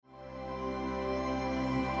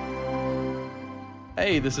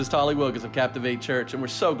Hey, this is Tally Wilgis of Captivate Church, and we're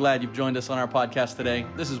so glad you've joined us on our podcast today.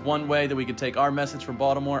 This is one way that we can take our message from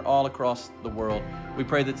Baltimore all across the world. We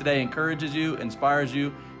pray that today encourages you, inspires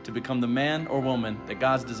you to become the man or woman that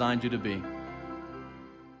God's designed you to be.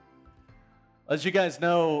 As you guys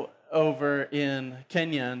know, over in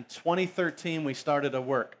Kenya in 2013, we started a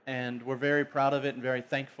work, and we're very proud of it and very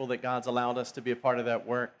thankful that God's allowed us to be a part of that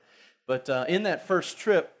work. But in that first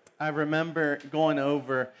trip, I remember going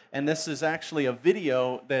over, and this is actually a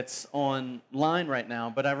video that's online right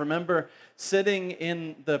now, but I remember sitting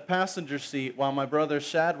in the passenger seat while my brother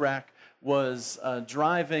Shadrach was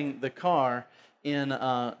driving the car in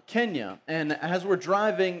Kenya. And as we're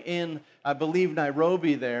driving in, I believe,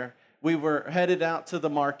 Nairobi there, we were headed out to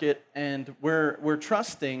the market, and we're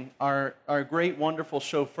trusting our great, wonderful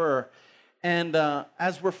chauffeur. And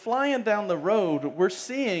as we're flying down the road, we're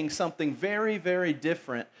seeing something very, very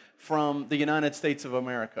different from the United States of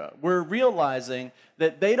America. We're realizing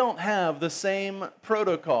that they don't have the same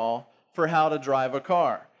protocol for how to drive a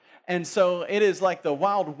car. And so it is like the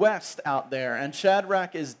Wild West out there, and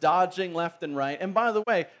Shadrach is dodging left and right. And by the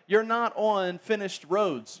way, you're not on finished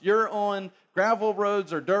roads. You're on gravel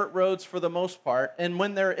roads or dirt roads for the most part. And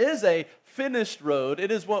when there is a finished road,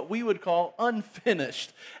 it is what we would call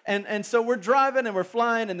unfinished. And so we're driving and we're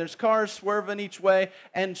flying, and there's cars swerving each way.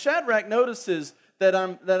 And Shadrach notices that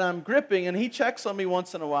I'm gripping, and he checks on me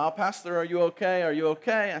once in a while. Pastor, are you okay? Are you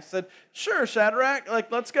okay? I said, sure, Shadrach,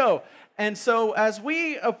 let's go. And so as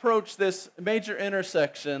we approach this major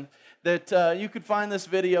intersection, that you could find this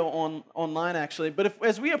video online actually, but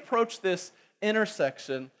as we approach this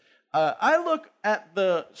intersection, I look at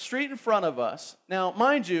the street in front of us. Now,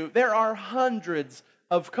 mind you, there are hundreds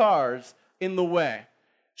of cars in the way.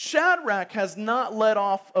 Shadrach has not let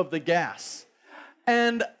off of the gas.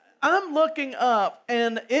 And I'm looking up,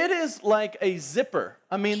 and it is like a zipper.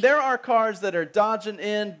 I mean, there are cars that are dodging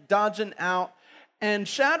in, dodging out, and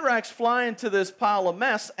Shadrach's flying to this pile of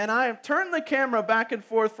mess, and I turn the camera back and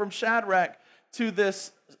forth from Shadrach to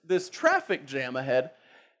this traffic jam ahead,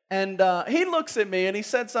 and he looks at me, and he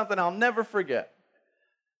said something I'll never forget.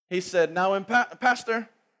 He said, now, Pastor,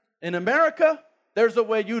 in America, there's a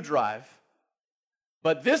way you drive,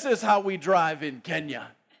 but this is how we drive in Kenya.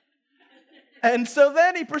 And so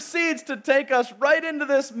then he proceeds to take us right into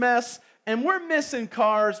this mess, and we're missing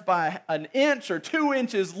cars by an inch or 2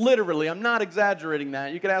 inches, literally. I'm not exaggerating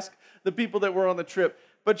that. You can ask the people that were on the trip.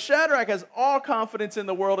 But Shadrach has all confidence in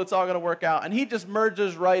the world it's all going to work out, and he just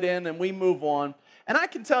merges right in, and we move on. And I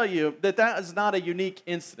can tell you that is not a unique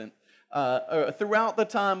incident. Throughout the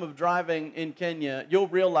time of driving in Kenya, you'll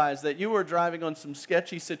realize that you are driving on some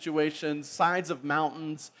sketchy situations, sides of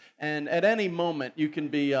mountains, and at any moment you can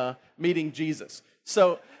be meeting Jesus.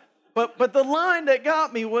 So, but the line that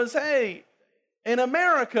got me was, hey, in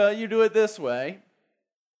America you do it this way,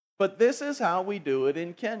 but this is how we do it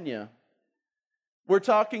in Kenya. We're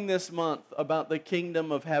talking this month about the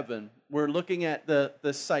kingdom of heaven. We're looking at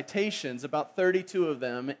the citations, about 32 of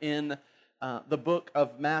them in the book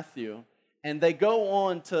of Matthew, and they go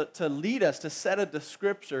on to lead us to set a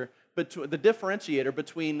scripture, the differentiator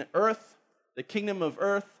between earth, the kingdom of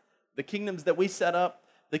earth, the kingdoms that we set up,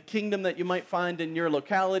 the kingdom that you might find in your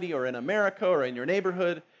locality or in America or in your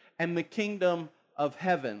neighborhood, and the kingdom of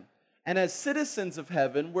heaven. And as citizens of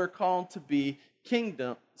heaven, we're called to be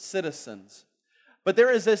kingdom citizens. But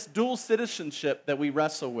there is this dual citizenship that we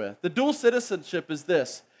wrestle with. The dual citizenship is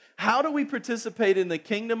this: how do we participate in the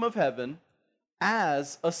kingdom of heaven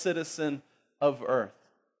as a citizen of earth?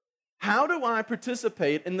 How do I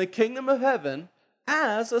participate in the kingdom of heaven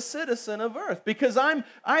as a citizen of earth? Because I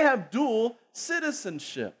have dual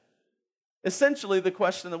citizenship. Essentially, the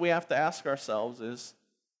question that we have to ask ourselves is,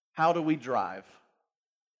 how do we drive?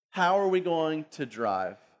 How are we going to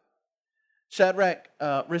drive? Shadrach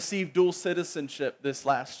received dual citizenship this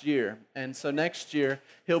last year, and so next year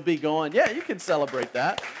he'll be going, yeah, you can celebrate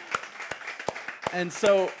that. And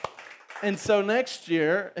so next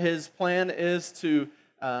year, his plan is to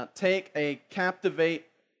take a Captivate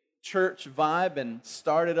church vibe and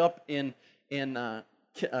start it up in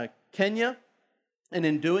Kenya, and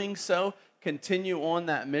in doing so, continue on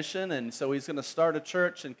that mission. And so he's going to start a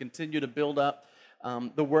church and continue to build up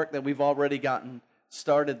the work that we've already gotten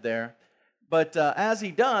started there. But as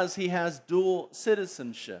he does, he has dual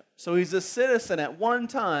citizenship. So he's a citizen at one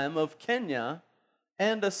time of Kenya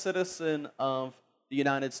and a citizen of the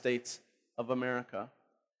United States of America.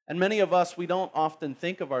 And many of us, we don't often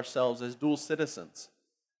think of ourselves as dual citizens,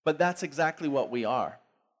 but that's exactly what we are.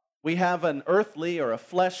 We have an earthly or a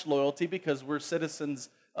flesh loyalty because we're citizens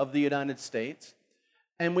of the United States,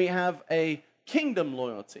 and we have a kingdom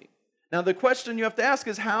loyalty. Now, the question you have to ask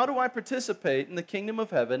is, how do I participate in the kingdom of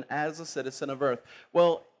heaven as a citizen of earth?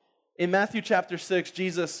 Well, in Matthew chapter 6,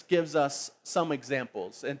 Jesus gives us some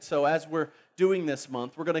examples. And so as we're doing this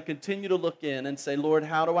month, we're going to continue to look in and say, Lord,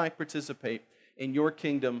 how do I participate in your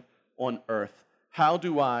kingdom on earth? How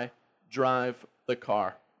do I drive the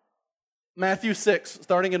car? Matthew 6,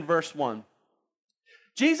 starting in verse 1.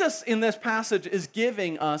 Jesus in this passage is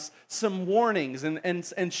giving us some warnings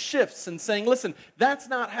and shifts and saying, listen, that's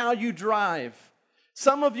not how you drive.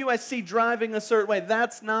 Some of you I see driving a certain way.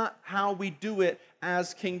 That's not how we do it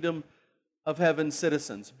as kingdom of heaven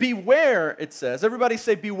citizens. Beware, it says. Everybody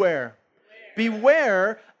say beware.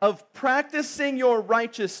 Beware of practicing your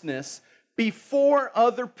righteousness before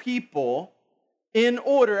other people in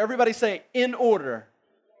order. Everybody say in order.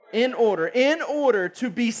 In order to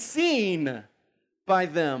be seen by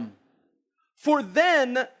them. For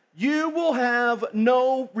then you will have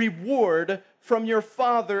no reward from your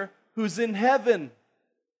Father who's in heaven.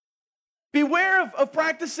 Beware of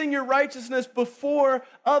practicing your righteousness before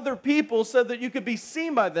other people so that you could be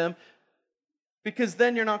seen by them, because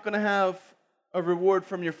then you're not going to have a reward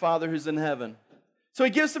from your Father who's in heaven. So he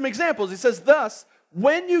gives some examples. He says, thus,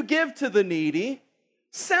 when you give to the needy,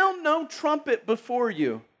 sound no trumpet before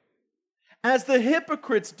you, as the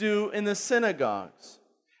hypocrites do in the synagogues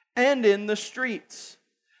and in the streets,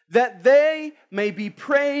 that they may be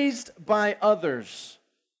praised by others.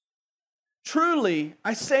 Truly,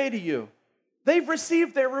 I say to you, they've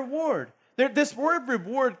received their reward. This word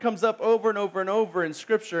reward comes up over and over and over in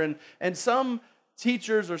Scripture, and some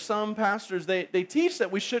teachers or some pastors, they teach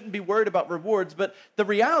that we shouldn't be worried about rewards, but the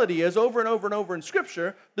reality is over and over and over in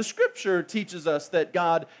Scripture, the Scripture teaches us that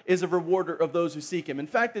God is a rewarder of those who seek Him. In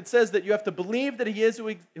fact, it says that you have to believe that He is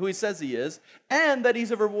who He says He is, and that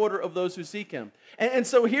He's a rewarder of those who seek Him. And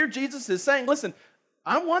so here Jesus is saying, listen,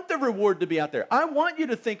 I want the reward to be out there. I want you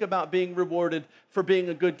to think about being rewarded for being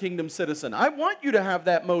a good kingdom citizen. I want you to have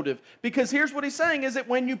that motive. Because here's what he's saying, is that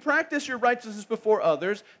when you practice your righteousness before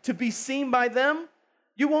others to be seen by them,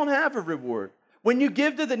 you won't have a reward. When you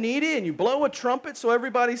give to the needy and you blow a trumpet so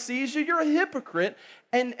everybody sees you, you're a hypocrite.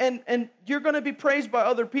 And you're going to be praised by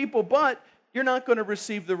other people, but you're not going to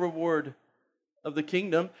receive the reward of the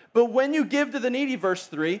kingdom. But when you give to the needy, verse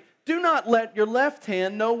 3, do not let your left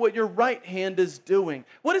hand know what your right hand is doing.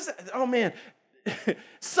 What is that? Oh, man.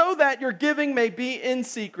 So that your giving may be in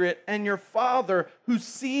secret, and your Father who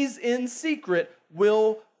sees in secret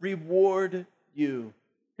will reward you.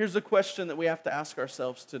 Here's a question that we have to ask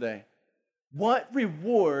ourselves today. What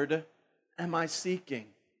reward am I seeking?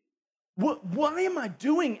 Why am I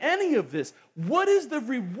doing any of this? What is the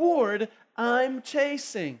reward I'm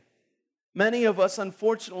chasing? Many of us,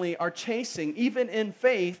 unfortunately, are chasing, even in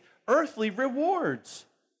faith, earthly rewards.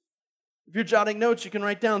 If you're jotting notes, you can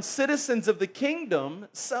write down, citizens of the kingdom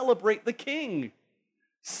celebrate the king.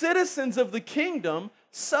 Citizens of the kingdom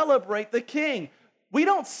celebrate the king. We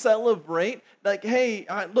don't celebrate like, hey,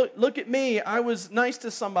 look at me, I was nice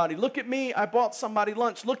to somebody. Look at me, I bought somebody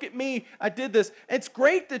lunch. Look at me, I did this. It's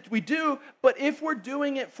great that we do, but if we're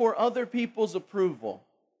doing it for other people's approval,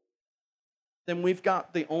 then we've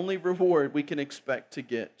got the only reward we can expect to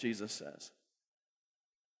get, Jesus says.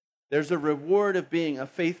 There's a reward of being a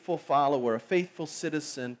faithful follower, a faithful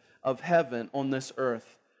citizen of heaven on this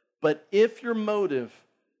earth. But if your motive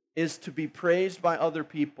is to be praised by other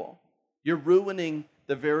people, you're ruining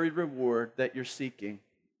the very reward that you're seeking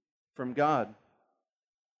from God.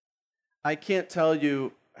 I can't tell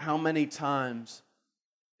you how many times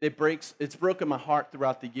it's broken my heart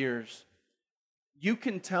throughout the years. You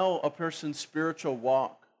can tell a person's spiritual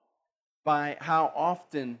walk by how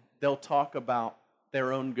often they'll talk about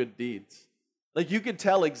their own good deeds. Like, you can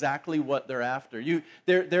tell exactly what they're after.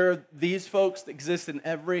 There are these folks that exist in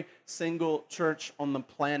every single church on the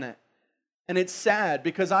planet. And it's sad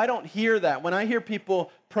because I don't hear that. When I hear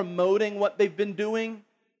people promoting what they've been doing,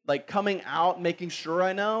 like coming out, making sure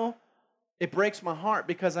I know, it breaks my heart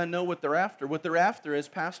because I know what they're after. What they're after is,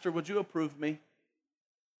 Pastor, would you approve me?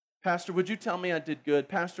 Pastor, would you tell me I did good?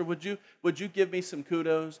 Pastor, would you give me some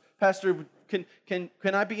kudos? Pastor, can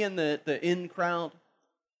I be in the in crowd?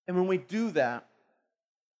 And when we do that,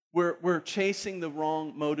 we're chasing the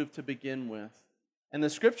wrong motive to begin with. And the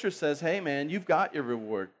Scripture says, hey man, you've got your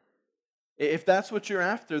reward. If that's what you're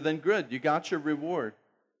after, then good, you got your reward.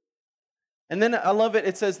 And then I love it,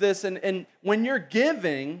 it says this, and when you're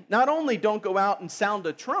giving, not only don't go out and sound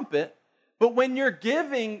a trumpet, but when you're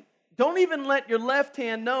giving, don't even let your left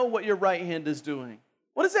hand know what your right hand is doing.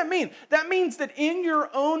 What does that mean? That means that in your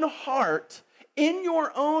own heart, in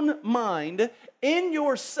your own mind, in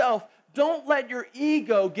yourself, don't let your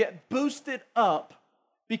ego get boosted up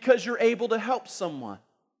because you're able to help someone.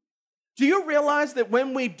 Do you realize that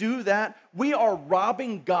when we do that, we are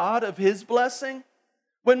robbing God of his blessing?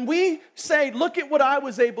 When we say, look at what I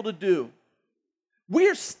was able to do,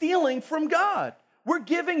 we're stealing from God. We're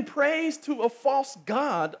giving praise to a false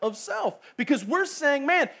god of self because we're saying,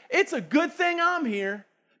 man, it's a good thing I'm here.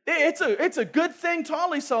 It's a good thing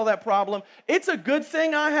Tally saw that problem. It's a good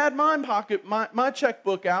thing I had my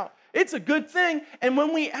checkbook out. It's a good thing. And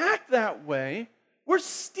when we act that way, we're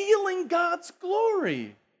stealing God's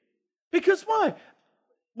glory. Because why?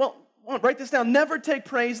 Well, write this down. Never take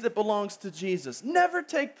praise that belongs to Jesus. Never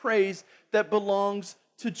take praise that belongs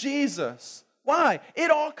to Jesus. Why?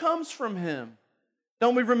 It all comes from him.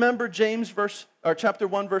 Don't we remember James chapter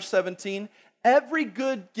 1, verse 17? Every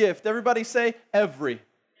good gift, everybody say every.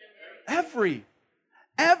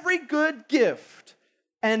 Every good gift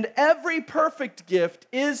and every perfect gift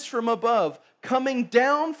is from above, coming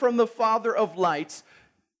down from the Father of lights,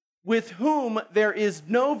 with whom there is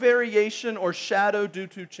no variation or shadow due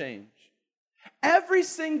to change. Every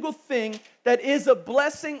single thing that is a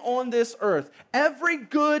blessing on this earth, every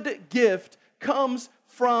good gift comes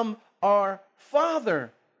from our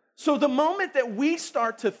Father. So the moment that we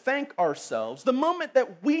start to thank ourselves, the moment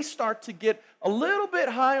that we start to get a little bit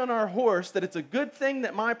high on our horse that it's a good thing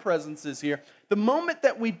that my presence is here, the moment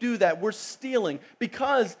that we do that, we're stealing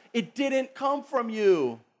because it didn't come from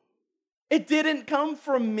you. It didn't come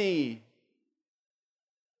from me.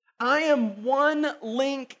 I am one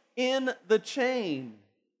link in the chain.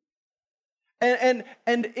 And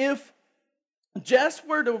if Jess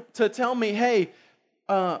were to tell me, hey,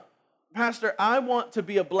 Pastor, I want to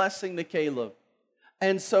be a blessing to Caleb.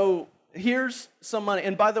 And so here's some money.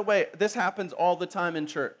 And by the way, this happens all the time in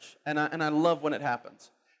church. And I love when it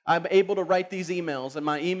happens. I'm able to write these emails. And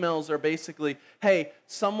my emails are basically, hey,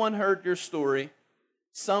 someone heard your story.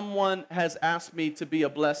 Someone has asked me to be a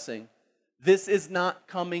blessing. This is not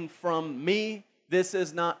coming from me. This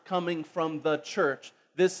is not coming from the church.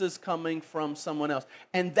 This is coming from someone else.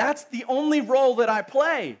 And that's the only role that I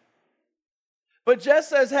play. But Jess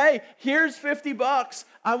says, hey, here's $50.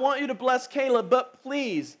 I want you to bless Caleb, but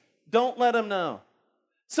please don't let him know.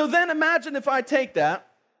 So then imagine if I take that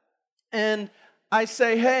and I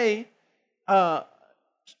say, hey,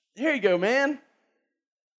 here you go, man.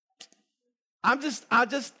 I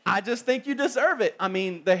just think you deserve it. I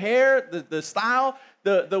mean, the hair, the style,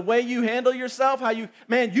 the way you handle yourself,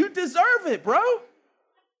 man, you deserve it, bro.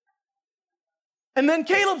 And then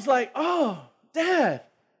Caleb's like, oh, Dad,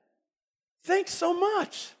 thanks so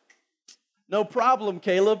much. No problem,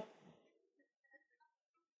 Caleb.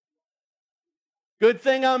 Good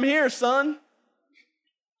thing I'm here, son.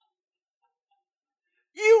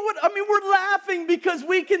 We're laughing because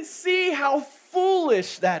we can see how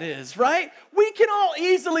foolish that is, right? We can all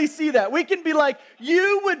easily see that. We can be like,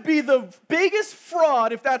 you would be the biggest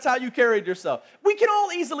fraud if that's how you carried yourself. We can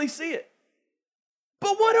all easily see it.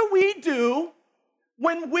 But what do we do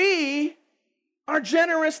when we are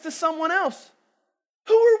generous to someone else?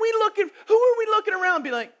 Who are we looking around and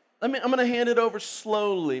be like, I'm going to hand it over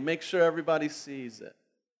slowly, make sure everybody sees it.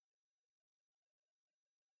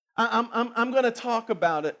 I'm going to talk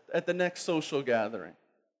about it at the next social gathering.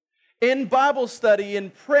 In Bible study,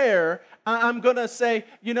 in prayer, I'm going to say,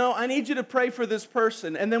 I need you to pray for this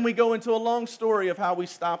person. And then we go into a long story of how we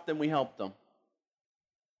stopped and we helped them.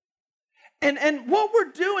 And what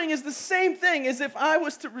we're doing is the same thing as if I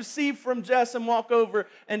was to receive from Jess and walk over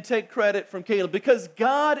and take credit from Caleb. Because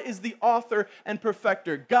God is the author and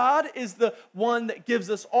perfecter. God is the one that gives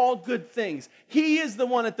us all good things. He is the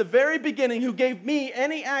one at the very beginning who gave me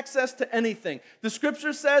any access to anything. The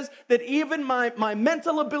scripture says that even my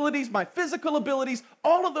mental abilities, my physical abilities,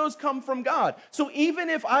 all of those come from God. So even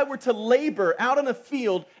if I were to labor out in a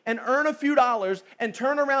field and earn a few dollars and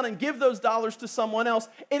turn around and give those dollars to someone else,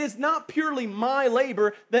 it is not purely my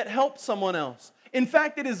labor that helped someone else. In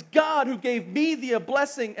fact, it is God who gave me the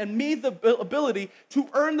blessing and me the ability to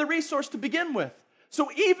earn the resource to begin with. So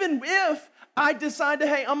even if I decide to,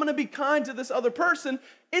 hey, I'm going to be kind to this other person,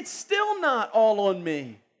 it's still not all on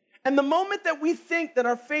me. And the moment that we think that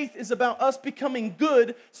our faith is about us becoming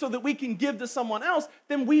good so that we can give to someone else,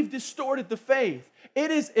 then we've distorted the faith.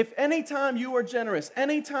 It is, if anytime you are generous,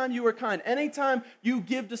 anytime you are kind, anytime you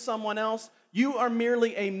give to someone else, you are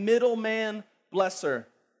merely a middleman blesser.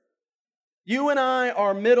 You and I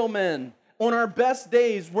are middlemen. On our best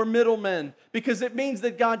days, we're middlemen because it means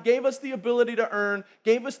that God gave us the ability to earn,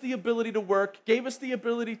 gave us the ability to work, gave us the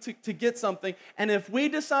ability to get something. And if we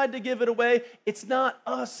decide to give it away, it's not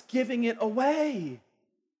us giving it away.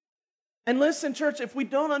 And listen, church, if we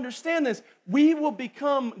don't understand this, we will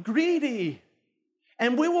become greedy.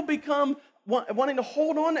 And we will become wanting to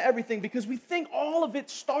hold on to everything because we think all of it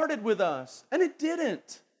started with us, and it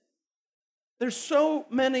didn't. There's so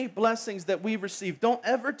many blessings that we receive. Don't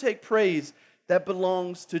ever take praise that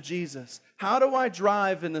belongs to Jesus. How do I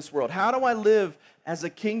drive in this world? How do I live as a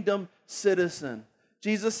kingdom citizen?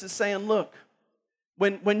 Jesus is saying, look,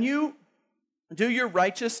 when you do your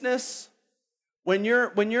righteousness, when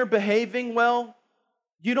you're behaving well,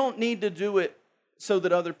 you don't need to do it so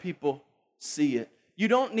that other people see it. You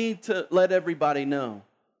don't need to let everybody know.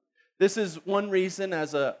 This is one reason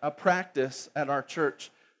as a practice at our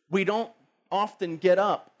church, we don't often get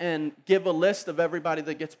up and give a list of everybody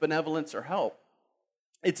that gets benevolence or help.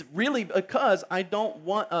 It's really because I don't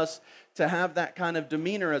want us to have that kind of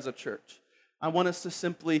demeanor as a church. I want us to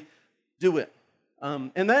simply do it.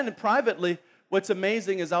 And then privately, what's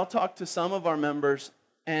amazing is I'll talk to some of our members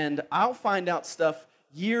and I'll find out stuff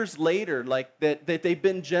years later, like that they've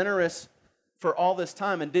been generous for all this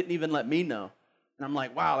time and didn't even let me know. And I'm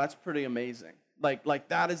like, wow, that's pretty amazing. Like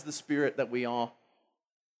that is the spirit that we all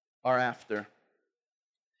are after.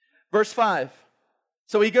 Verse 5.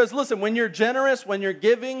 So he goes, listen, when you're generous, when you're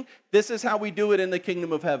giving, this is how we do it in the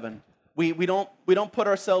kingdom of heaven. We don't put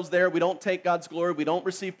ourselves there. We don't take God's glory. We don't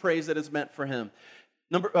receive praise that is meant for him.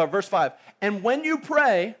 Verse 5. And when you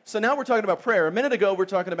pray, so now we're talking about prayer. A minute ago, we're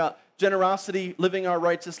talking about generosity, living our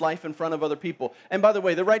righteous life in front of other people. And by the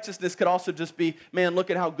way, the righteousness could also just be, man,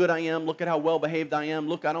 look at how good I am. Look at how well behaved I am.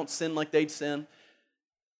 Look, I don't sin like they'd sin.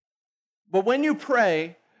 But when you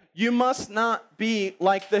pray, you must not be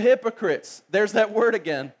like the hypocrites. There's that word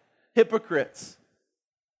again, hypocrites.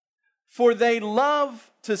 For they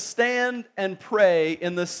love to stand and pray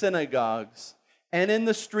in the synagogues and in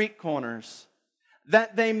the street corners,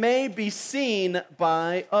 that they may be seen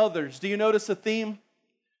by others. Do you notice a theme?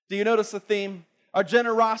 Do you notice a theme? Our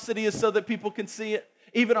generosity is so that people can see it.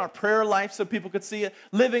 Even our prayer life so people could see it.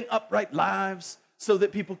 Living upright lives so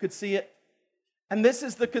that people could see it. And this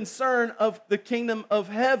is the concern of the kingdom of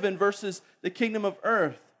heaven versus the kingdom of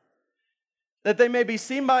earth. That they may be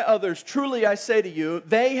seen by others. Truly I say to you,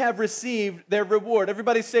 they have received their reward.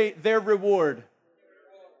 Everybody say their reward.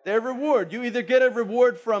 Their reward. You either get a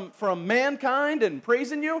reward from mankind and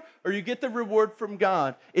praising you, or you get the reward from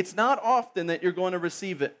God. It's not often that you're going to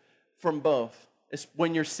receive it from both. It's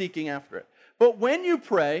when you're seeking after it. But when you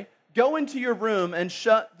pray, go into your room and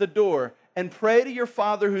shut the door and pray to your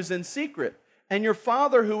Father who's in secret. And your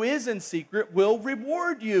Father who is in secret will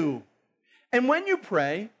reward you. And when you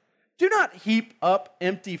pray, do not heap up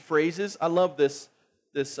empty phrases. I love this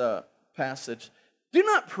passage. Do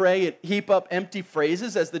not pray and heap up empty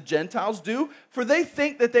phrases as the Gentiles do, for they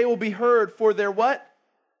think that they will be heard for their what?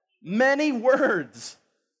 Many words.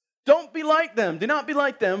 Don't be like them. Do not be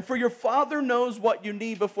like them, for your Father knows what you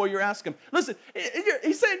need before you ask Him. Listen,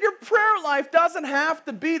 he's saying your prayer life doesn't have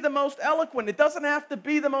to be the most eloquent. It doesn't have to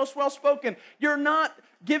be the most well-spoken. You're not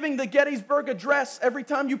giving the Gettysburg Address every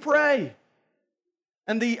time you pray.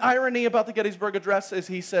 And the irony about the Gettysburg Address is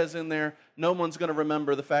he says in there, no one's going to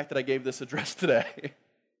remember the fact that I gave this address today.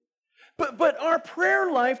 But our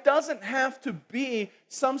prayer life doesn't have to be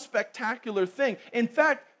some spectacular thing. In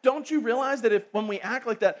fact, don't you realize that when we act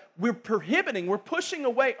like that, we're pushing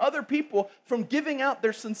away other people from giving out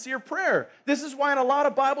their sincere prayer. This is why in a lot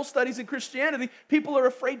of Bible studies in Christianity, people are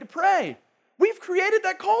afraid to pray. We've created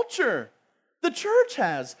that culture. The church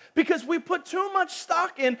has, because we put too much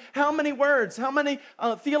stock in how many words, how many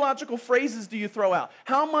theological phrases do you throw out,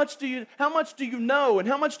 how much do you know, and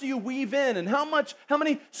how much do you weave in, and how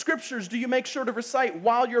many scriptures do you make sure to recite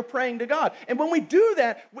while you're praying to God. And when we do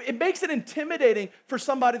that, it makes it intimidating for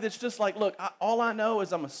somebody that's just like, look, all I know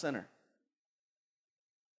is I'm a sinner.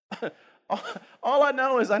 All I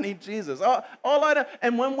know is I need Jesus. All I know.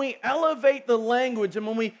 And when we elevate the language and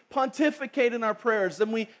when we pontificate in our prayers,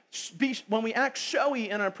 and when we act showy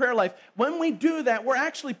in our prayer life, when we do that, we're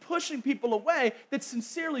actually pushing people away that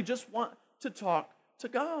sincerely just want to talk to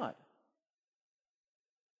God.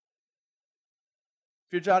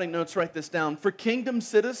 If you're jotting notes, write this down. For kingdom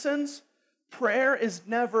citizens, prayer is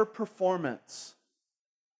never performance.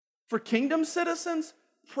 For kingdom citizens,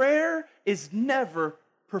 prayer is never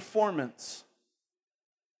performance.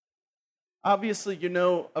 Obviously, you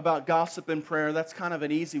know about gossip and prayer. That's kind of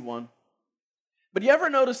an easy one. But you ever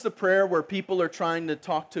notice the prayer where people are trying to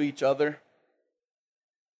talk to each other?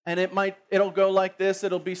 And it'll go like this.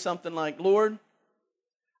 It'll be something like, Lord,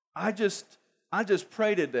 I just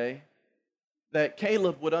pray today that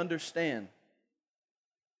Caleb would understand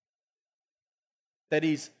that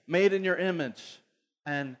he's made in your image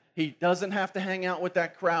and he doesn't have to hang out with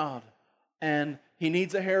that crowd and he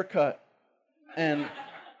needs a haircut. And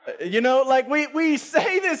Like we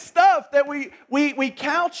say this stuff that we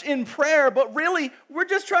couch in prayer, but really we're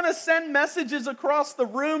just trying to send messages across the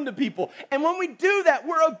room to people. And when we do that,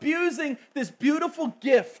 we're abusing this beautiful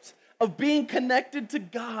gift of being connected to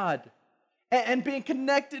God and being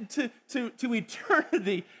connected to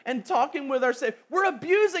eternity and talking with our Savior. We're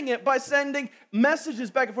abusing it by sending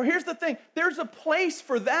messages back and forth. Here's the thing. There's a place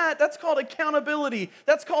for that. That's called accountability.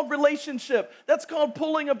 That's called relationship. That's called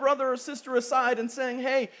pulling a brother or sister aside and saying,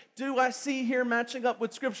 hey, do I see here matching up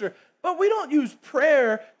with Scripture? But we don't use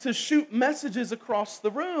prayer to shoot messages across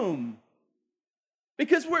the room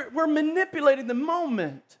because we're manipulating the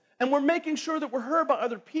moment and we're making sure that we're heard by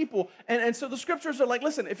other people. And so the Scriptures are like,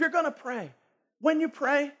 listen, if you're going to pray, when you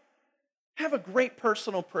pray, have a great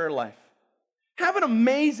personal prayer life. Have an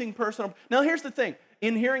amazing personal. Now, here's the thing.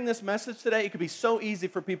 In hearing this message today, it could be so easy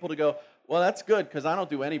for people to go, well, that's good because I don't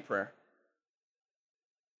do any prayer.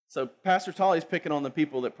 So Pastor Tally's picking on the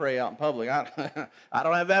people that pray out in public. I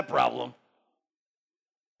don't have that problem.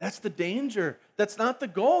 That's the danger. That's not the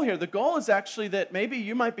goal here. The goal is actually that maybe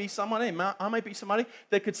you might be someone, I might be somebody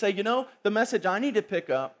that could say, the message I need to pick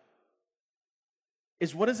up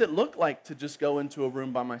is what does it look like to just go into a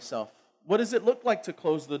room by myself? What does it look like to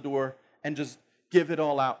close the door and just give it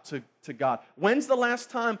all out to God? When's the last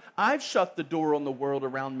time I've shut the door on the world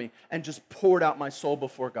around me and just poured out my soul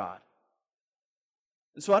before God?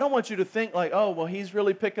 And so I don't want you to think like, oh, well, he's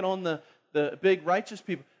really picking on the big righteous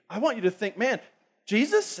people. I want you to think, man,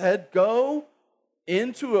 Jesus said, go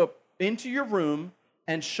into your room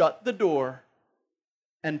and shut the door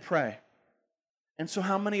and pray. And so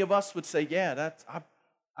how many of us would say, yeah,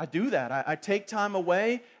 I do that. I take time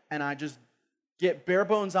away and I just get bare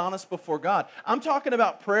bones honest before God. I'm talking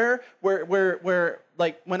about prayer where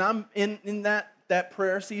like when I'm in that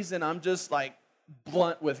prayer season, I'm just like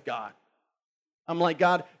blunt with God. I'm like,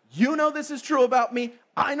 God, you know this is true about me.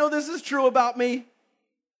 I know this is true about me.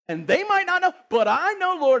 And they might not know, but I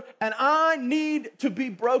know, Lord, and I need to be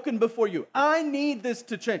broken before you. I need this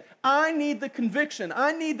to change. I need the conviction.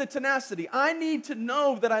 I need the tenacity. I need to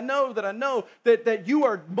know that you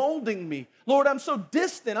are molding me. Lord, I'm so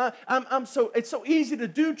distant. It's so easy to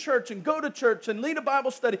do church and go to church and lead a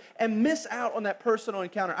Bible study and miss out on that personal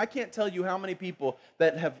encounter. I can't tell you how many people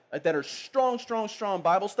that are strong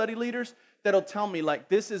Bible study leaders that'll tell me, like,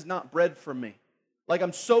 this is not bread for me. Like,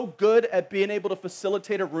 I'm so good at being able to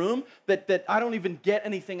facilitate a room that I don't even get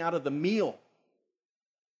anything out of the meal.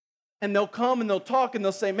 And they'll come and they'll talk and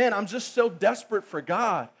they'll say, man, I'm just so desperate for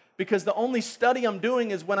God because the only study I'm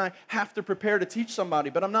doing is when I have to prepare to teach somebody,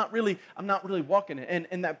 but I'm not really walking it.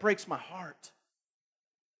 And that breaks my heart.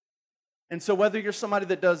 And so whether you're somebody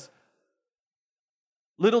that does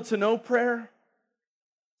little to no prayer,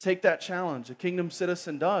 take that challenge. A kingdom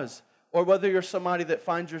citizen does. Or whether you're somebody that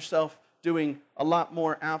finds yourself doing a lot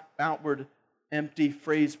more outward, empty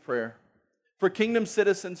phrase prayer. For kingdom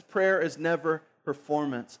citizens, prayer is never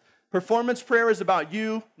performance. Performance prayer is about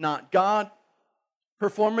you, not God.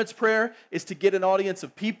 Performance prayer is to get an audience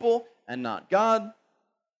of people and not God.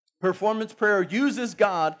 Performance prayer uses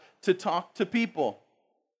God to talk to people.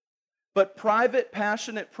 But private,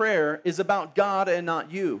 passionate prayer is about God and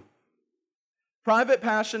not you. Private,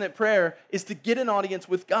 passionate prayer is to get an audience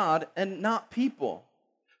with God and not people.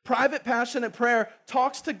 Private, passionate prayer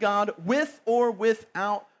talks to God with or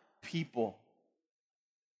without people.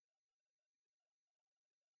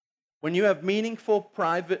 When you have meaningful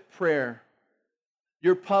private prayer,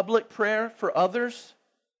 your public prayer for others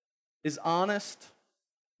is honest,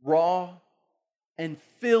 raw, and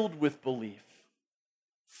filled with belief.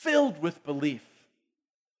 Filled with belief.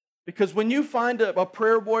 Because when you find a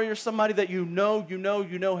prayer warrior, somebody that you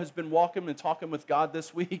know has been walking and talking with God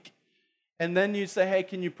this week, and then you say, hey,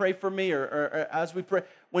 can you pray for me? Or as we pray,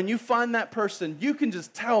 when you find that person, you can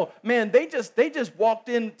just tell, man, they just walked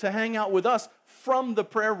in to hang out with us from the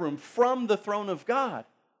prayer room, from the throne of God.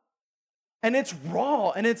 And it's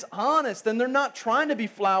raw and it's honest, and they're not trying to be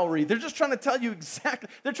flowery. They're just trying to tell you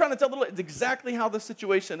exactly how the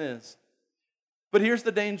situation is. But here's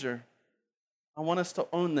the danger. I want us to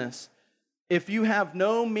own this. If you have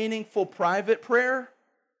no meaningful private prayer,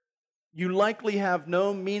 you likely have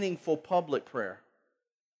no meaningful public prayer.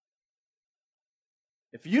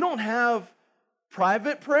 If you don't have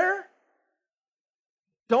private prayer,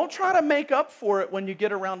 don't try to make up for it when you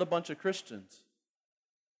get around a bunch of Christians.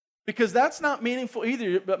 Because that's not meaningful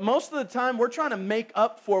either. But most of the time, we're trying to make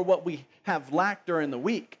up for what we have lacked during the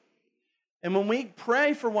week. And when we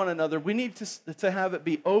pray for one another, we need to have it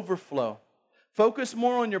be overflow. Focus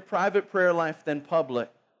more on your private prayer life than public.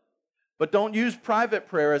 But don't use private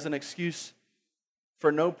prayer as an excuse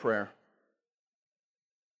for no prayer.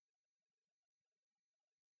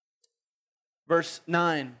 Verse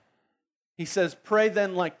 9, he says, pray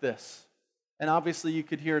then like this. And obviously you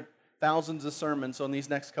could hear thousands of sermons on these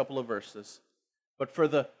next couple of verses. But for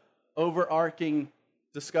the overarching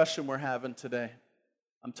discussion we're having today,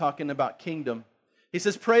 I'm talking about kingdom. He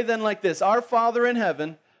says, pray then like this. Our Father in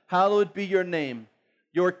heaven, hallowed be your name.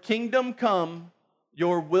 Your kingdom come,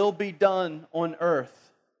 your will be done on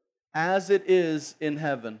earth as it is in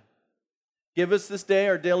heaven. Give us this day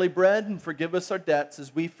our daily bread, and forgive us our debts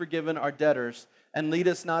as we've forgiven our debtors. And lead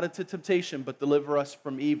us not into temptation, but deliver us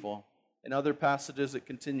from evil. In other passages it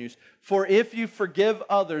continues, for if you forgive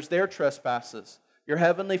others their trespasses, your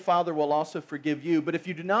heavenly Father will also forgive you. But if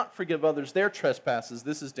you do not forgive others their trespasses,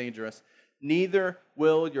 this is dangerous, neither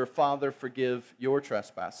will your Father forgive your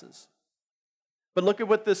trespasses. But look at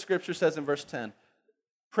what this scripture says in verse 10.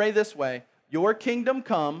 Pray this way, your kingdom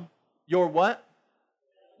come, your what?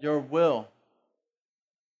 Your will.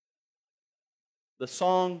 The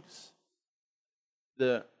songs,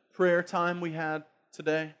 the prayer time we had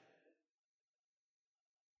today,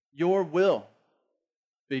 your will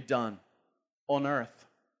be done on earth.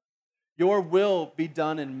 Your will be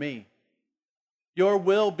done in me. Your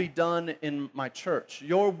will be done in my church.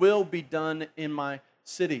 Your will be done in my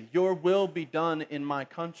city. Your will be done in my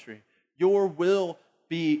country. Your will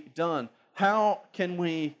be done. How can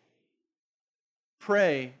we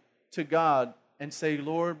pray to God and say,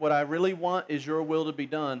 Lord, what I really want is your will to be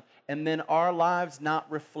done, and then our lives not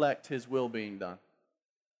reflect his will being done?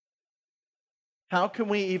 How can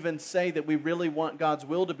we even say that we really want God's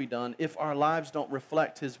will to be done if our lives don't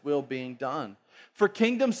reflect his will being done? For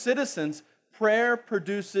kingdom citizens, prayer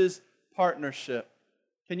produces partnership.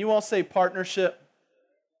 Can you all say partnership?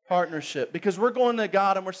 Partnership. Because we're going to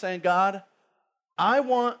God and we're saying, God, I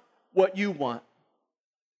want what you want.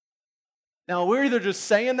 Now, we're either just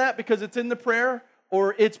saying that because it's in the prayer,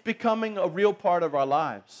 or it's becoming a real part of our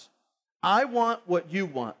lives. I want what you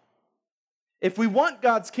want. If we want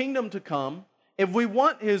God's kingdom to come, if we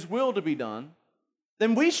want his will to be done,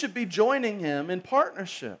 then we should be joining him in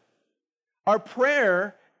partnership. Our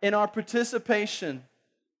prayer and our participation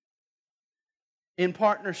in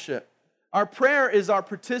partnership. Our prayer is our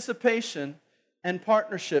participation and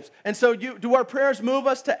partnerships. And so do our prayers move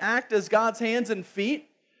us to act as God's hands and feet?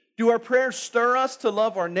 Do our prayers stir us to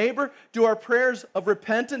love our neighbor? Do our prayers of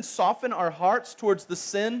repentance soften our hearts towards the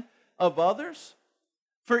sin of others?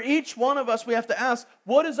 For each one of us, we have to ask,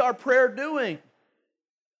 what is our prayer doing?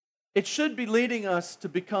 It should be leading us to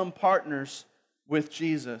become partners with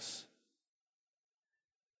Jesus.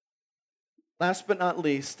 Last but not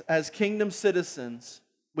least, as kingdom citizens,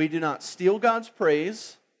 we do not steal God's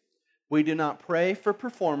praise, we do not pray for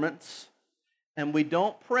performance, and we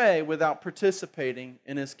don't pray without participating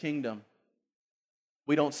in his kingdom.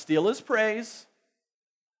 We don't steal his praise,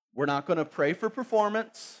 we're not going to pray for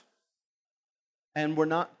performance, and we're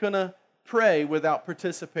not going to pray without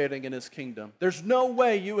participating in his kingdom. There's no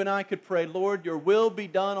way you and I could pray, Lord, your will be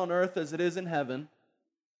done on earth as it is in heaven,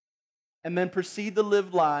 and then proceed to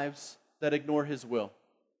live lives that ignore his will.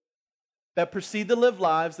 That proceed to live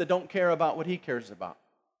lives that don't care about what he cares about.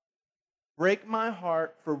 Break my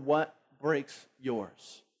heart for what breaks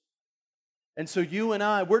yours. And so you and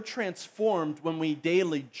I, we're transformed when we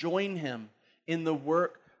daily join him in the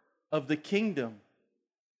work of the kingdom.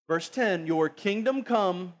 Verse 10, your kingdom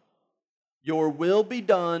come, your will be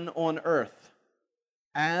done on earth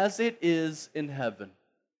as it is in heaven.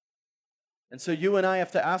 And so you and I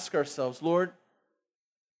have to ask ourselves, Lord,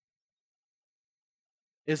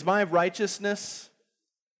 is my righteousness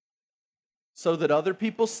so that other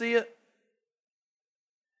people see it?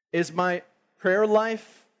 Is my prayer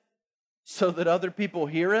life so that other people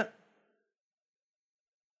hear it?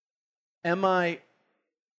 Am I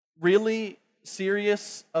really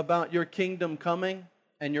serious about your kingdom coming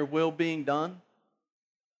and your will being done?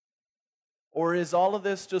 Or is all of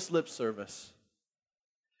this just lip service?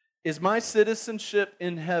 Is my citizenship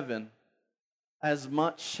in heaven as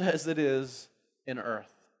much as it is in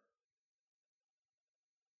earth?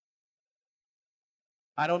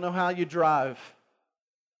 I don't know how you drive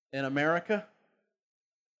in America,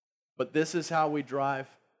 but this is how we drive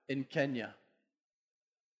in Kenya.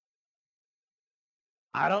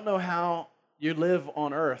 I don't know how you live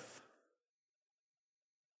on earth,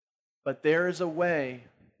 but there is a way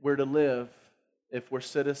we're to live if we're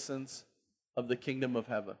citizens of the kingdom of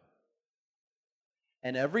heaven.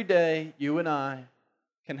 And every day, you and I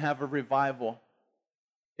can have a revival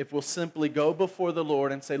if we'll simply go before the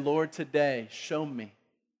Lord and say, Lord, today, show me.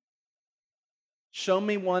 Show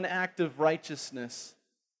me one act of righteousness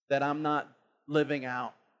that I'm not living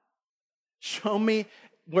out. Show me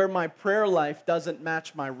where my prayer life doesn't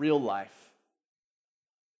match my real life.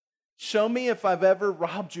 Show me if I've ever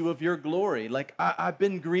robbed you of your glory. Like I've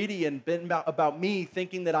been greedy and been about me,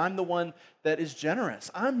 thinking that I'm the one that is generous.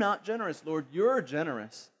 I'm not generous, Lord. You're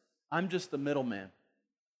generous. I'm just the middleman.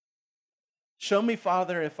 Show me,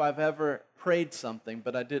 Father, if I've ever prayed something,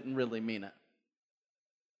 but I didn't really mean it.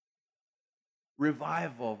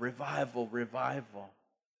 Revival, revival, revival.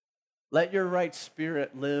 Let your right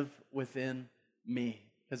spirit live within me,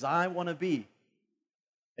 because I want to be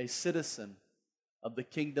a citizen of the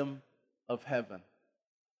kingdom of heaven.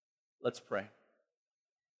 Let's pray.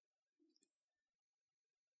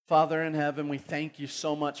 Father in heaven, we thank you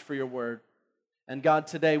so much for your word. And God,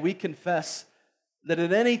 today we confess that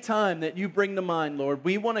at any time that you bring to mind, Lord,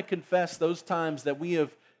 we want to confess those times that we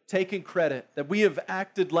have taken credit, that we have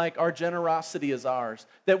acted like our generosity is ours,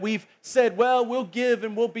 that we've said, well, we'll give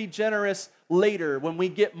and we'll be generous later when we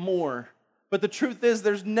get more. But the truth is,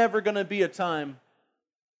 there's never going to be a time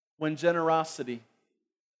when generosity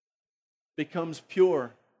becomes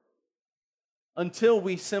pure until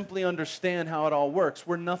we simply understand how it all works.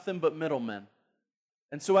 We're nothing but middlemen.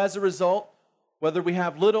 And so as a result, whether we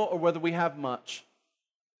have little or whether we have much,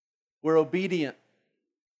 we're obedient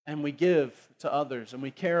and we give to others and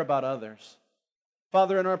we care about others.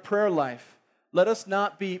 Father, in our prayer life, let us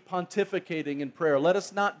not be pontificating in prayer. Let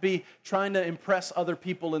us not be trying to impress other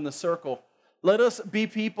people in the circle. Let us be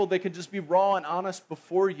people that can just be raw and honest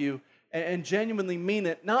before you and genuinely mean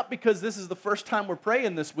it, not because this is the first time we're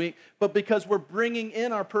praying this week, but because we're bringing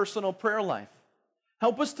in our personal prayer life.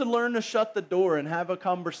 Help us to learn to shut the door and have a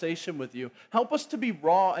conversation with you. Help us to be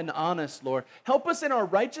raw and honest, Lord. Help us in our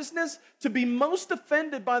righteousness to be most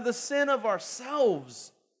offended by the sin of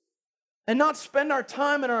ourselves and not spend our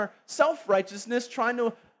time in our self-righteousness trying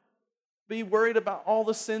to be worried about all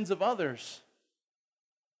the sins of others.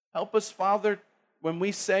 Help us, Father, when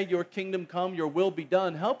we say your kingdom come, your will be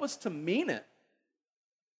done, help us to mean it.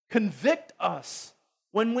 Convict us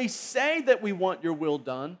when we say that we want your will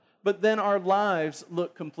done, but then our lives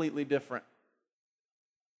look completely different.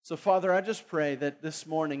 So, Father, I just pray that this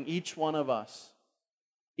morning, each one of us,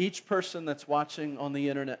 each person that's watching on the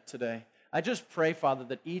internet today, I just pray, Father,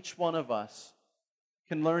 that each one of us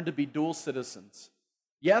can learn to be dual citizens.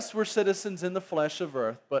 Yes, we're citizens in the flesh of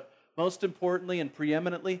earth, but most importantly and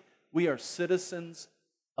preeminently, we are citizens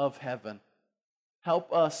of heaven.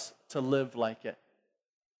 Help us to live like it.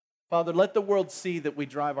 Father, let the world see that we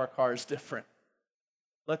drive our cars different.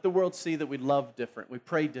 Let the world see that we love different, we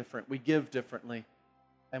pray different, we give differently,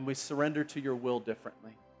 and we surrender to your will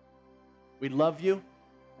differently. We love you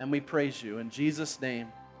and we praise you. In Jesus' name,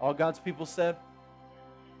 all God's people said,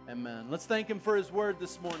 amen. Let's thank him for his word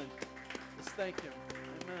this morning. Let's thank him.